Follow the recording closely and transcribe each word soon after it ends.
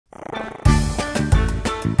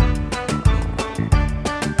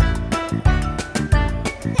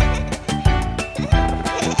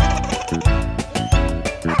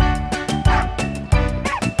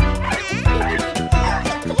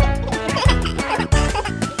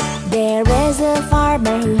There was a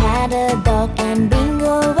farmer who had a dog, and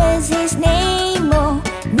Bingo was his name. Oh,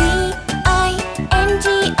 B-I-N-G-O,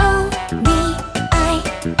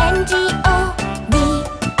 B-I-N-G-O,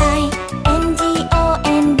 B-I-N-G-O,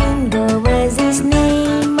 and Bingo was his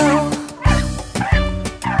name. Oh.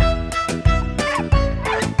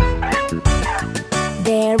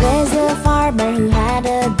 There was a farmer who had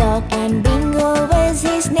a dog, and Bingo was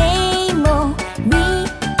his name. Oh,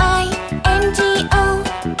 B-I-N-G-O,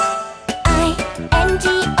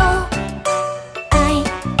 I-N-G-O,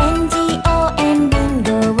 I-N-G-O, and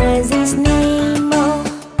Bingo was his name. Oh.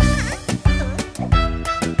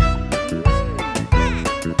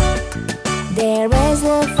 There was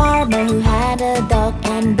a farmer who had a dog,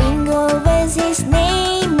 and Bingo was his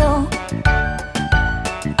name. Oh,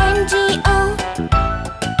 N-G-O,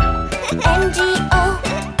 N-G-O,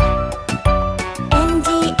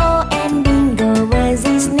 N-G-O, and Bingo was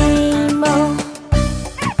his name. Oh.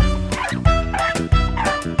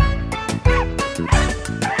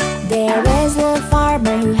 There was a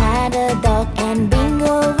farmer who had a dog, and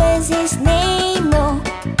Bingo was his name. Oh,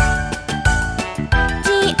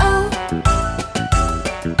 G-O,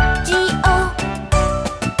 G-O,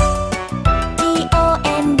 G-O,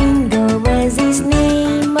 and Bingo was his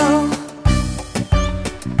name. Oh.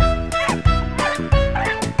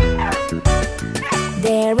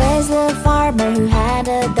 There was a farmer who had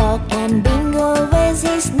a dog, and Bingo was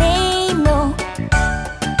his name. Oh,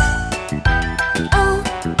 oh,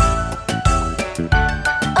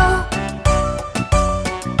 oh,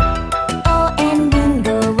 oh, and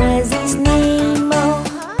Bingo was his name. Oh.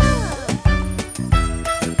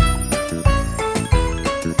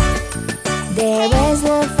 There was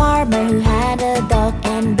a farmer who had a dog,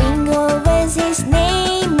 and Bingo was his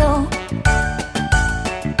name. Oh.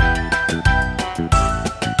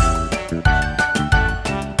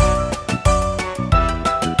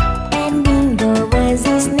 And Bingo was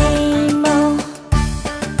his name. Oh.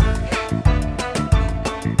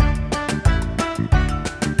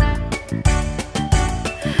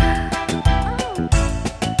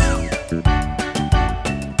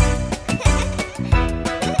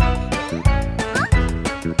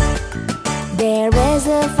 There was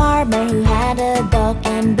a farmer who had a dog,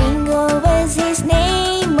 and Bingo was his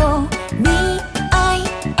name. Oh,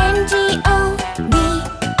 B-I-N-G-O,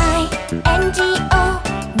 B-I-N-G-O,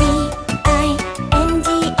 B-I-N-G-O,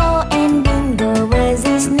 and Bingo was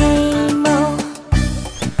his name. Oh.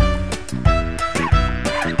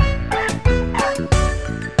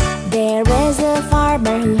 There was a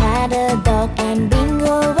farmer who had a dog, and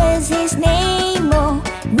Bingo was his name. Oh,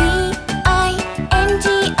 B-I-N-G-O,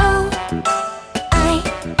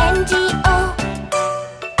 I-N-G-O,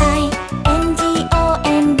 I-N-G-O,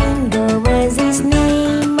 and Bingo was his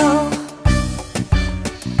name. Oh.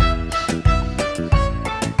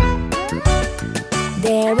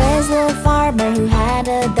 There was a farmer who had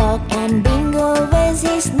a dog, and Bingo was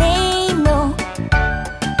his name. Oh,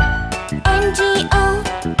 N-G-O,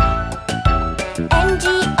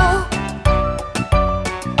 N-G-O,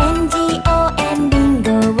 N-G-O, and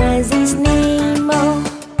Bingo was his name. Oh.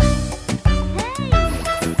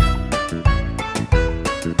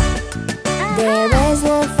 There was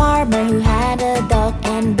a farmer who had a dog,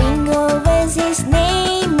 and Bingo was his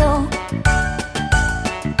name. Oh,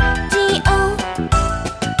 G-O,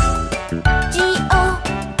 G-O,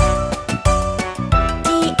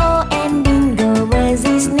 G-O, and Bingo was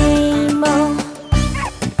his name. Oh.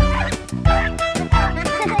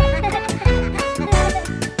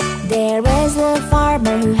 There was a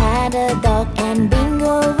farmer who had a dog, and Bingo